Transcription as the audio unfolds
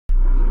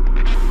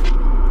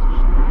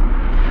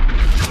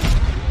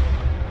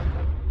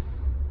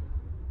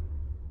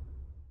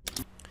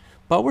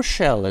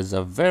PowerShell is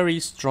a very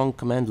strong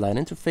command line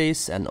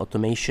interface and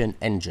automation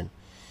engine.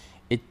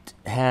 It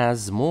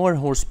has more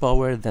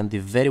horsepower than the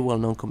very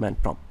well-known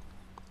command prompt.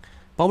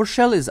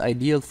 PowerShell is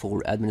ideal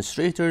for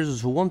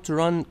administrators who want to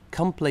run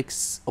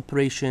complex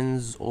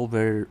operations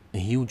over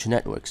huge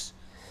networks.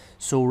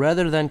 So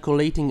rather than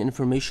collating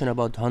information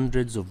about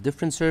hundreds of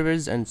different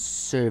servers and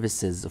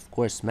services, of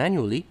course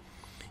manually,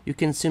 you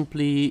can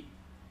simply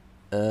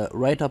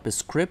write up a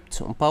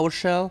script on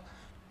PowerShell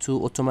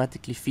to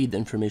automatically feed the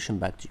information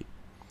back to you.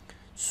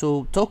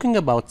 So talking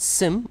about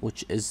SIEM,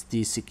 which is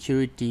the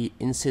Security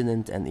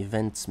Incident and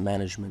Events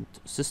Management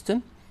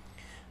System,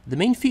 the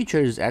main feature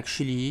is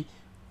actually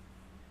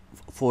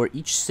for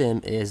each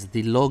SIEM is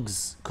the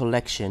logs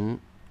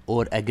collection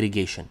or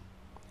aggregation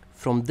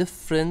from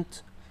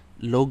different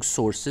log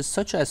sources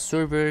such as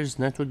servers,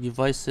 network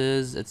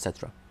devices,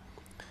 etc.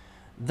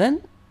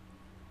 Then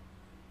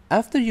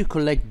after you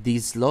collect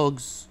these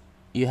logs,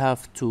 you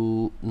have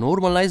to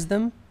normalize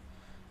them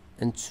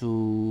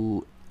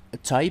into a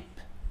type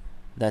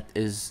that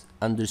is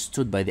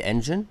understood by the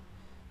engine.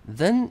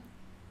 Then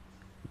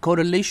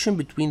correlation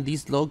between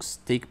these logs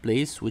take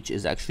place, which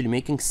is actually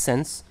making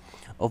sense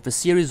of a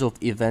series of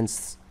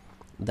events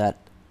that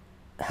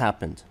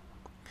happened.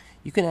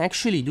 You can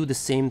actually do the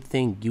same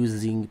thing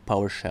using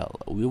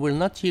PowerShell. We will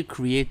not here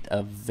create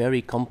a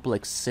very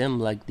complex SIEM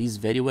like these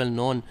very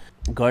well-known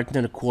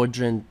Gartner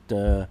quadrant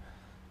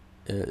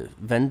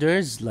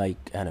vendors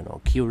like, I don't know,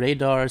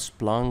 QRadar,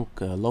 Splunk,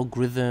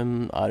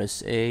 Logarithm,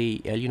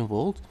 RSA,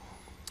 AlienVault.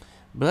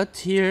 But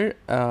here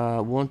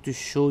I want to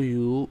show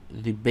you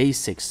the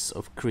basics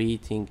of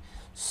creating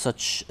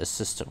such a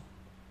system.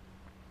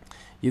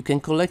 You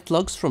can collect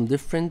logs from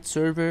different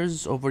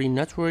servers over your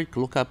network,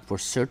 look up for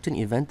certain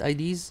event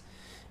IDs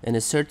and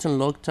a certain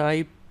log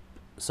type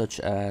such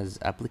as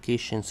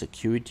application,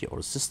 security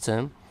or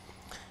system,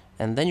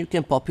 and then you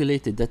can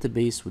populate the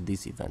database with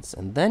these events,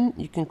 and then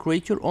you can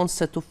create your own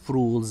set of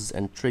rules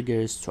and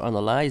triggers to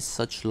analyze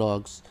such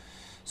logs,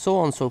 so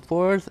on and so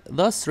forth,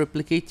 thus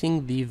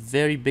replicating the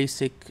very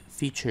basic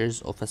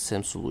features of a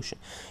SIEM solution.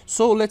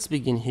 So let's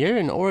begin here.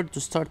 In order to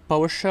start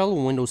PowerShell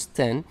on Windows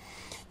 10,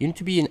 you need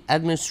to be an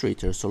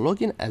administrator. So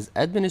log in as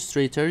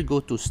administrator, go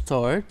to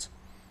Start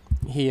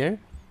here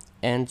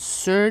and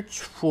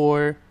search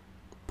for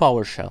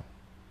PowerShell.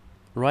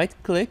 Right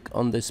click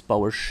on this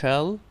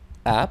PowerShell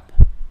app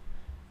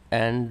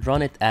and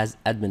run it as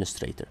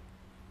administrator.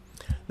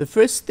 The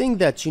first thing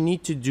that you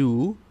need to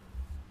do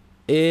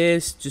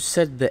is to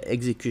set the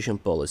execution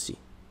policy.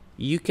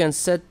 You can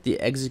set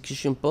the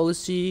execution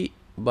policy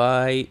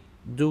by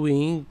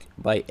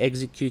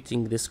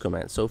executing this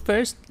command. So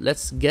first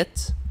let's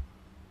get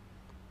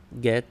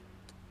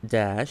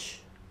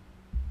dash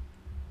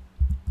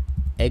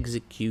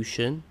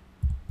execution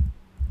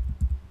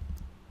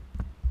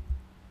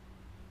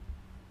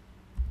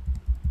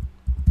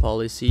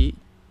policy.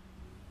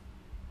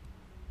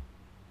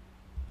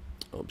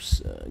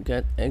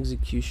 Get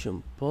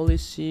execution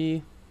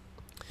policy.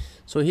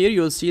 So here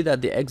you'll see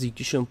that the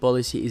execution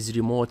policy is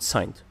remote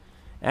signed.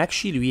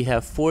 Actually, we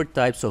have 4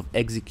 types of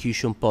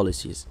execution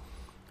policies.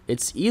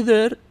 It's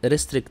either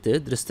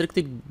restricted.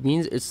 Restricted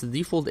means it's the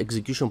default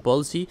execution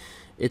policy.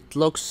 It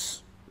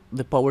locks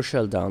the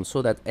PowerShell down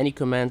so that any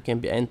command can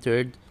be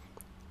entered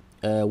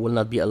will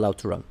not be allowed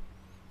to run.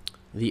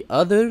 The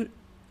other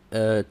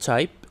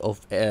type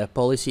of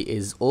policy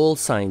is all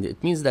signed.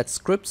 It means that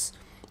scripts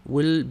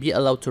will be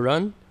allowed to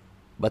run,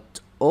 but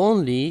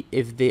only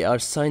if they are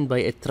signed by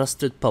a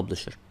trusted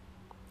publisher.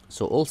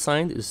 So all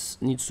signed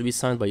needs to be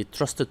signed by a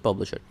trusted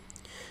publisher.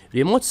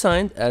 Remote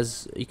signed,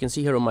 as you can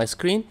see here on my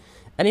screen,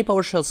 any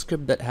PowerShell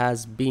script that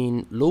has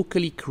been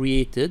locally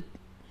created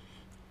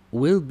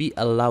will be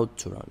allowed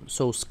to run.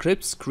 So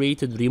scripts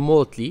created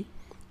remotely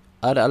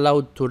are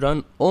allowed to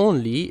run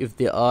only if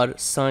they are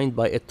signed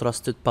by a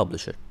trusted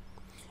publisher.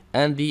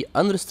 And the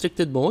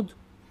unrestricted mode,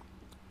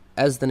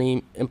 as the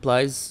name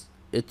implies,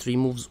 it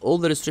removes all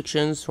the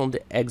restrictions from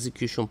the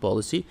execution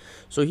policy.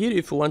 So here,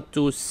 if you want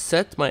to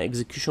set my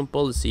execution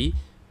policy,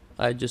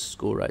 I just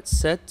go right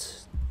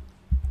set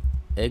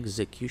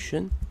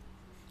execution.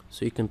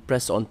 So you can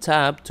press on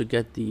tab to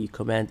get the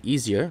command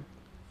easier,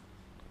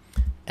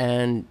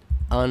 and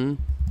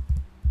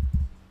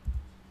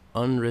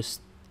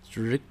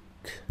unrestricted,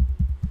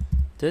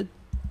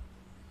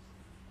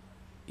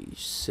 you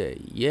say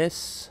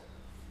yes.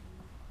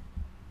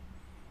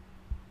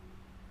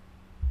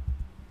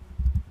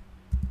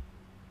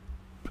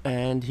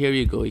 And here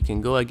you go, you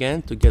can go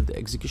again to get the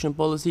execution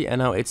policy, and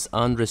now it's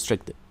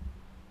unrestricted.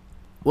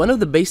 One of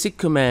the basic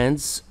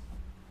commands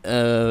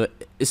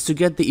is to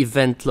get the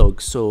event log.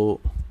 So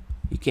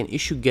you can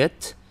issue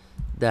get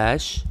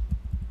dash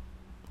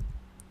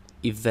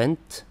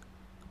event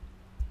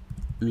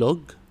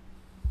log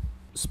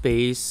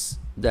space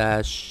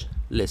dash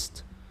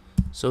list.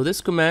 So this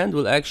command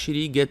will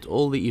actually get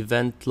all the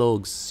event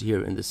logs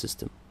here in the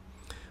system.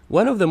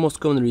 One of the most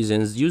common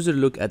reasons users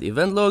look at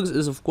event logs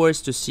is, of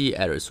course, to see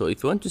errors. So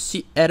if you want to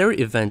see error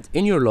event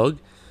in your log,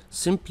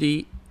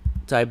 simply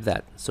type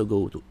that. So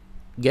go to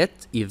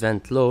get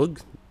event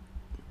log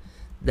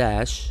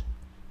dash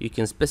you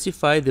can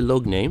specify the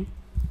log name.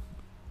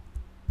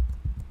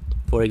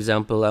 For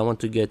example, I want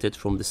to get it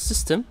from the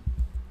system,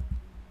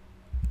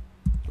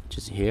 which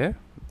is here.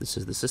 This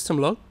is the system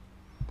log.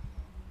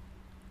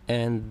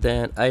 And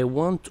then I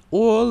want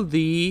all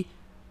the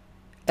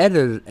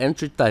error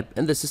entry type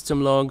in the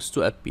system logs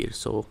to appear.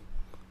 So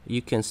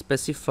you can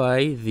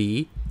specify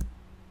the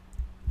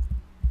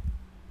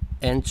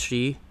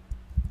entry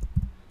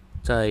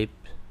type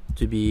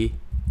to be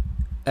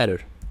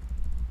error.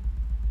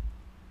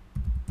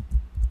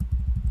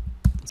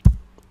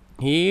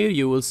 Here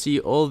you will see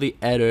all the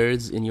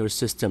errors in your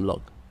system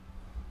log.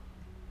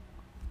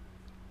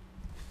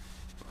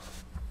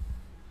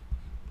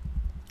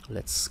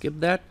 Let's skip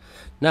that.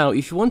 Now,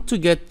 if you want to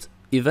get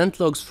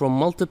event logs from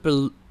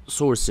multiple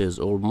sources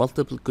or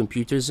multiple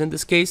computers, in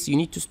this case, you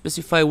need to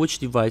specify which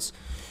device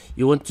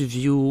you want to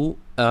view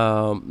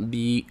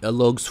the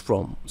logs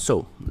from.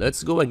 So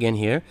let's go again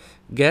here.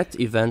 Get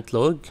event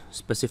log,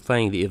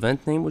 specifying the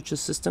event name, which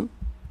is system.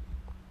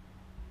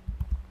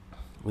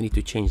 We need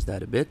to change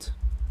that a bit.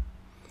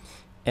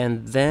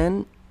 And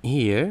then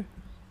here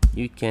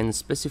you can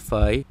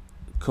specify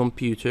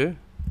computer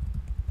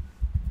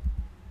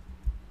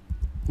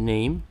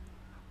name.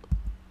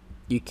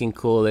 You can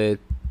call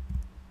it,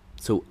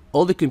 so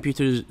all the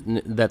computers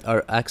that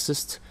are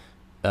accessed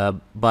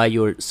by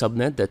your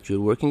subnet that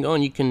you're working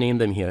on, you can name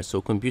them here. So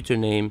computer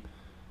name,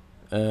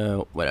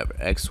 whatever,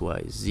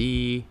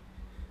 XYZ.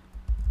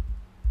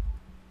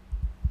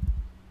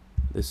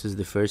 This is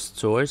the first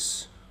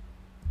source.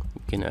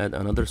 You can add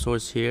another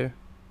source here.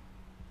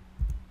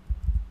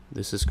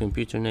 This is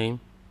computer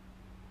name.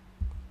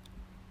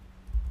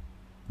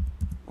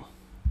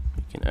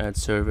 You can add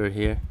server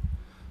here.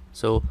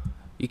 So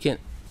you can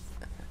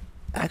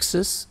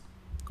access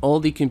all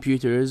the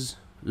computers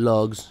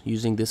logs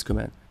using this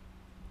command.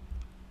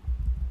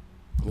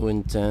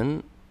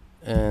 Win10,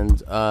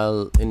 and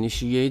I'll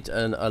initiate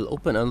and I'll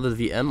open another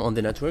VM on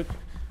the network.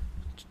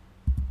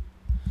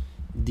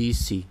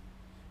 DC,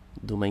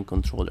 domain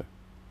controller.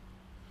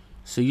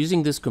 So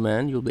using this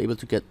command, you'll be able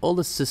to get all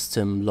the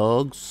system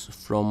logs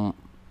from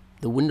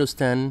the Windows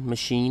 10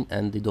 machine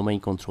and the domain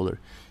controller.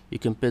 You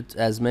can put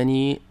as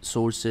many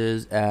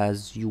sources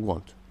as you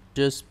want.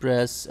 Just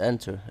press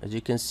enter. As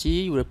you can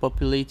see, we're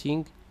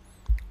populating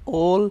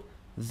all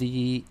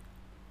the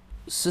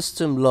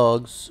system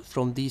logs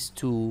from these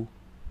two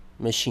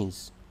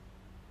machines.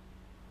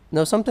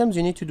 Now, sometimes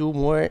you need to do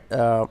more.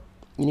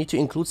 You need to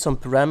include some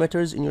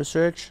parameters in your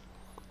search.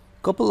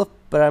 Couple of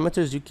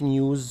parameters you can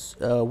use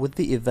with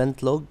the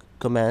event log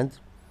command.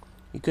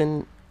 You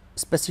can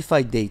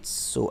specify dates.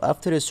 So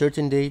after a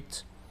certain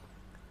date,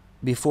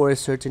 before a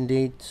certain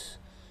date,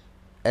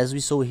 as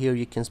we saw here,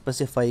 you can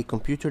specify a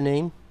computer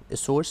name, a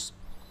source.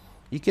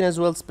 You can as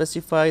well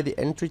specify the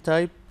entry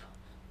type,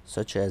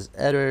 such as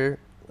error.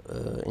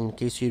 In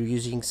case you're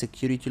using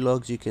security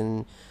logs, you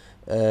can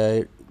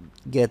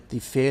get the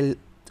failed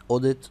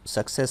audit,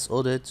 success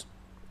audit,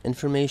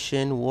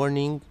 information,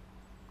 warning.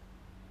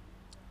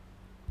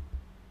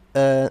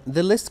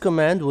 The list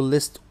command will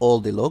list all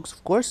the logs,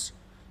 of course,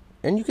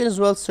 and you can as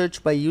well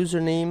search by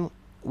username,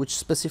 which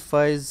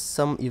specifies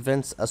some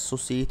events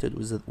associated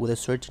with a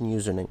certain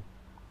username.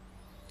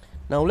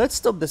 Now let's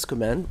stop this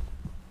command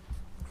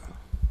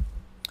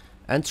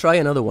and try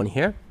another one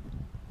here.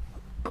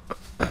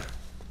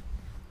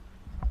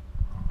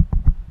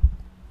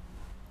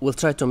 We'll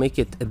try to make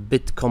it a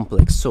bit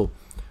complex. So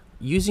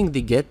using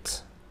the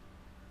get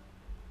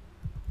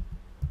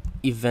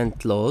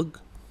event log,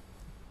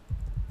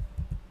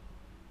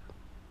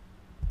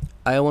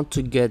 I want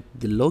to get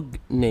the log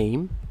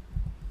name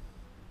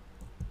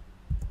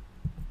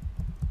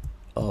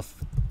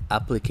of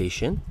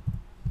application,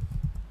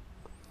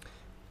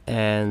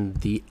 and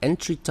the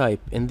entry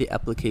type in the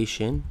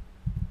application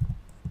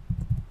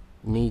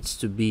needs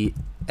to be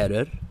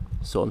error.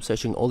 So I'm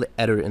searching all the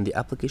error in the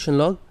application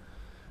log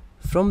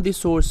from the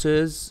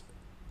sources,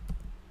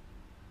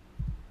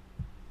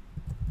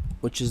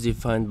 which is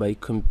defined by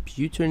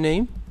computer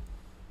name.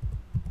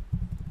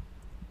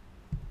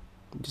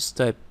 Just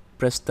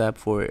press tab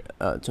for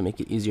to make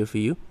it easier for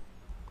you.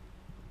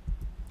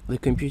 The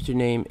computer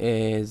name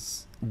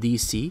is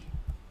DC.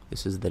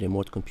 This is the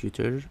remote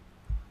computer.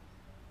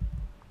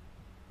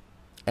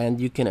 And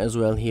you can as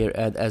well here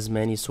add as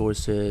many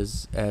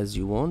sources as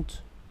you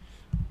want.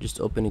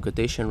 Just open a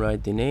quotation,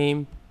 write the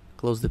name,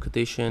 close the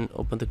quotation,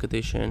 open the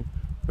quotation,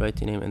 write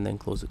the name, and then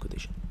close the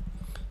quotation.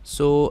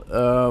 So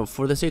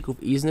for the sake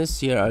of easiness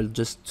here, I'll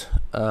just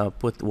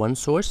put one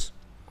source.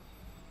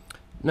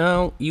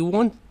 Now you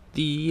want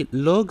the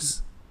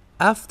logs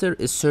after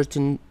a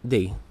certain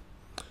day,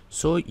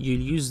 so you'll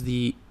use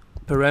the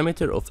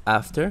parameter of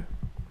after,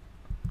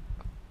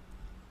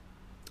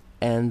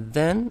 and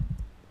then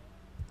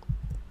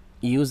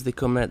use the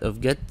command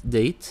of get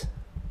date.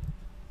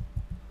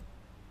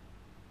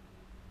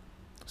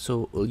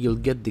 So you'll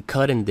get the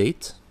current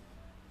date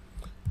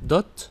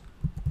dot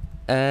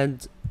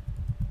add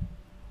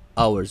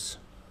hours.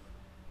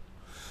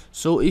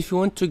 So if you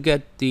want to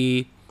get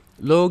the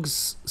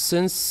logs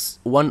since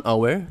 1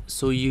 hour,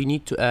 so you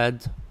need to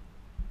add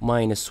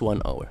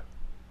 -1 hour.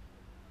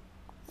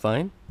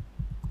 Fine.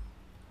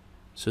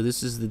 So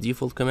this is the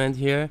default command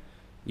here.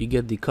 You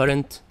get the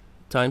current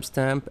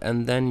timestamp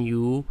and then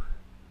you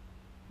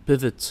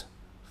pivot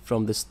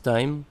from this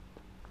time.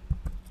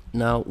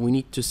 Now we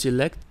need to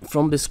select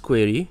from this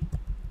query,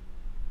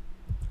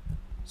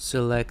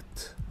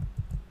 select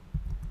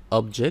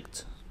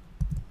object,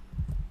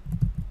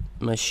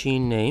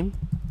 machine name,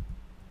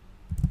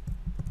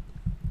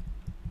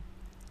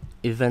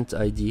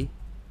 EventID,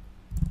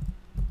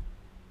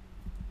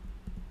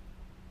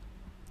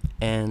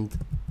 and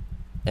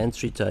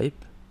entry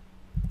type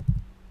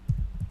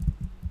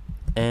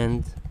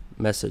and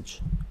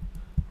message,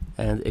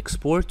 and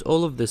export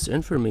all of this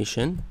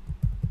information,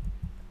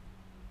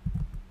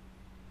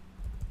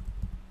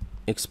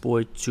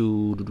 export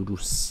to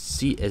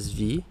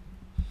CSV,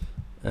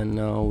 and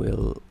now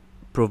we'll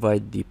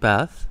provide the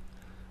path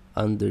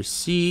under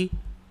C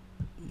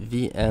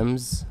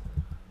VMs,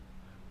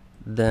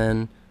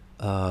 then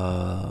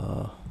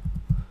I'll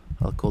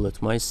call it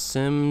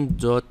mysiem.csv.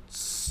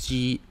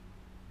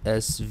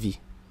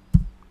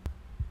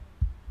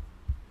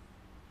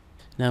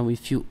 Now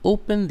if you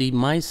open the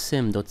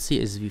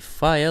mysiem.csv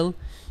file,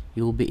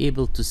 you will be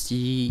able to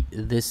see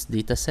this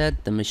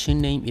dataset, the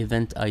machine name,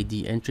 event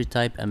ID, entry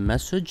type, and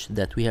message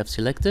that we have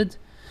selected.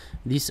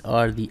 These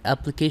are the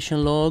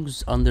application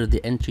logs under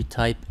the entry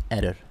type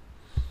error.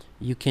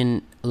 You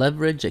can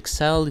leverage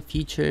Excel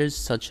features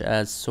such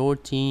as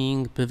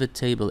sorting, pivot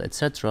table,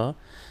 etc.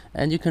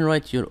 And you can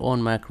write your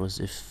own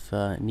macros if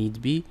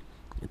need be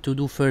to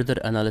do further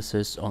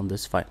analysis on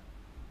this file.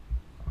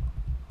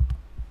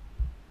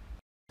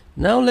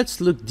 Now let's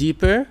look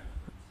deeper.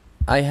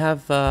 I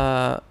have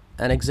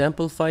an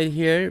example file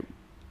here,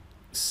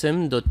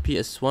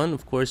 sim.ps1.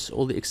 Of course,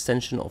 all the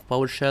extension of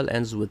PowerShell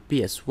ends with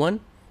ps1.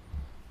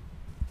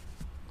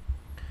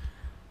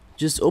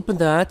 Just open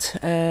that,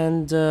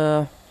 and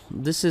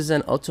this is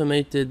an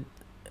automated,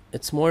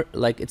 it's more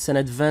like it's an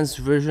advanced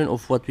version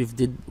of what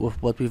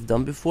we've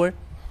done before,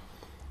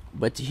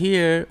 but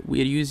here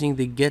we are using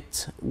the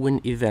get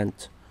win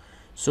event.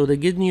 So the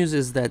good news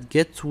is that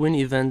get win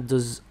event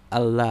does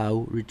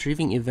allow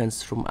retrieving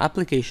events from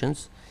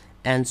applications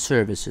and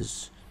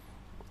services.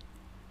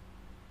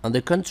 On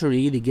the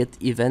contrary, the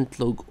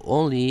Get-EventLog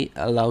only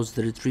allows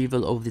the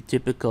retrieval of the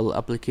typical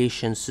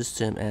application,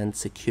 system, and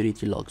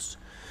security logs.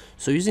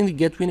 So using the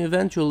get win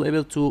event, you'll be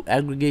able to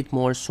aggregate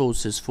more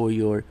sources for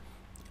your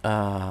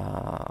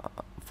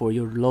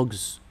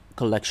logs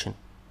collection.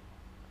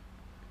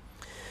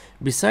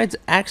 Besides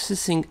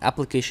accessing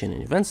application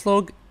and events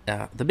log,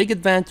 the big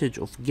advantage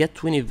of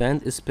get win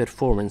event is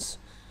performance,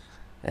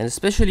 and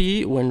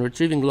especially when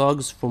retrieving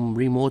logs from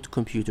remote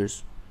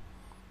computers.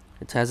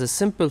 It has a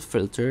simple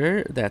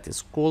filter that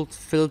is called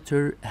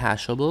filter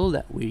hashable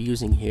that we're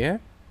using here.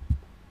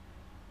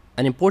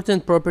 An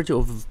important property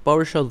of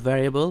PowerShell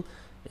variable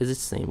is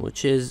its name,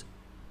 which is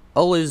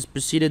always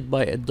preceded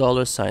by a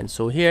 $sign.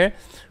 So here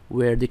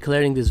we're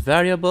declaring this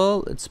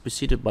variable, it's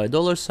preceded by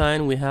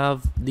 $sign. We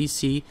have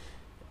DC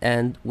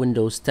and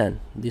Windows 10.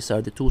 These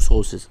are the two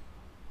sources.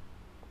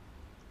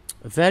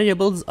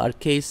 Variables are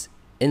case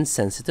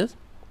insensitive.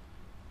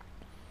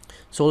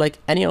 So like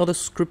any other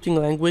scripting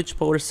language,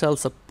 PowerShell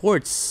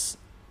supports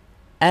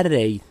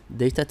array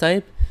data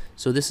type.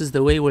 So this is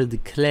the way we're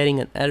declaring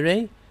an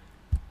array.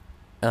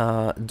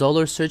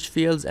 $search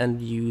fields,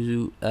 and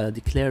you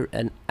declare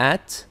an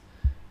 @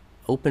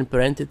 open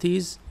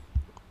parentheses,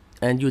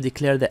 and you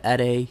declare the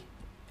array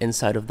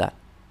inside of that.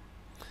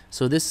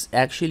 So this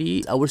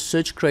actually our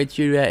search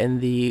criteria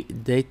in the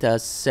data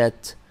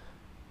set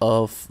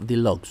of the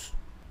logs.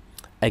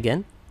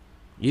 Again,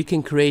 you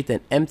can create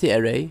an empty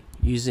array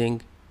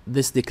using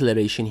this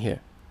declaration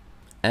here,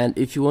 and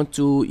if you want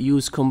to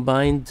use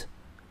combined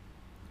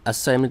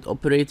assignment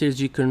operators,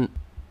 you can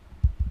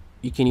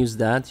use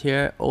that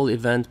here, all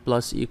event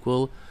plus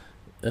equal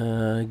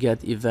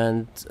get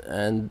event,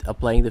 and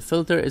applying the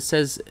filter. It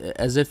says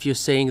as if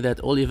you're saying that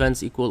all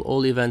events equal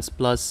all events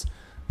plus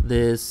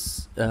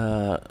this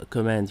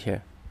command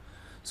here.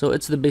 So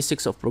it's the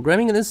basics of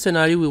programming. In this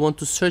scenario, we want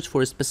to search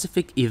for a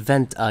specific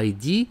event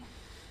ID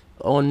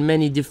on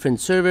many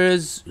different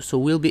servers, so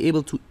we'll be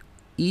able to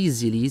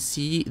easily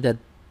see that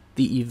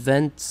the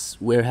events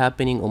were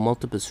happening on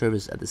multiple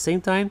servers at the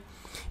same time.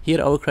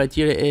 Here our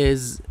criteria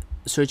is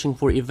searching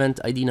for event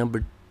ID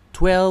number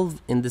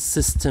 12 in the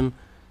system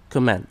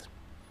command.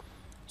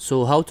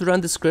 So how to run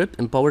the script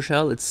in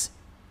PowerShell?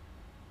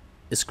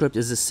 A script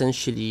is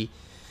essentially,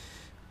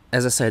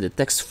 as I said, a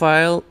text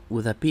file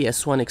with a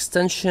PS1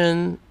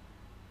 extension.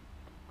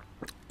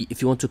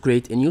 If you want to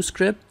create a new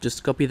script,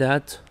 just copy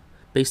that,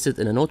 paste it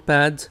in a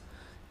notepad,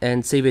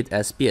 and save it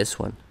as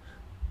PS1.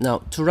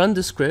 Now to run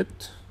the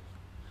script,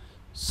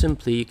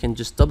 simply you can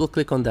just double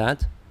click on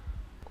that,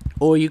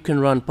 or you can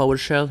run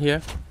PowerShell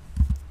here.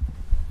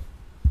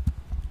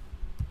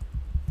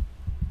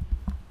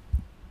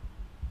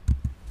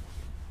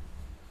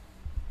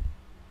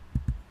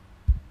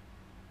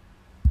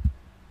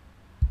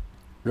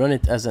 Run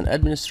it as an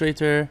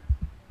administrator,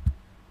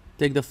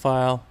 take the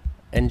file,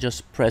 and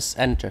just press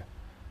enter.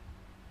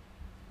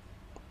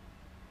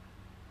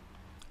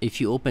 If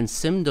you open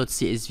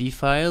sim.csv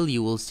file,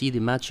 you will see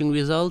the matching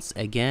results.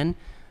 Again,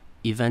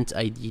 event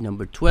ID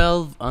number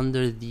 12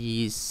 under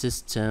the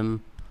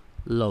system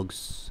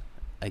logs.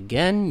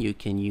 Again, you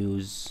can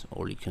use,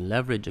 or you can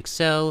leverage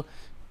Excel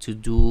to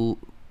do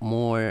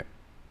more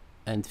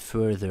and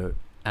further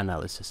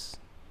analysis.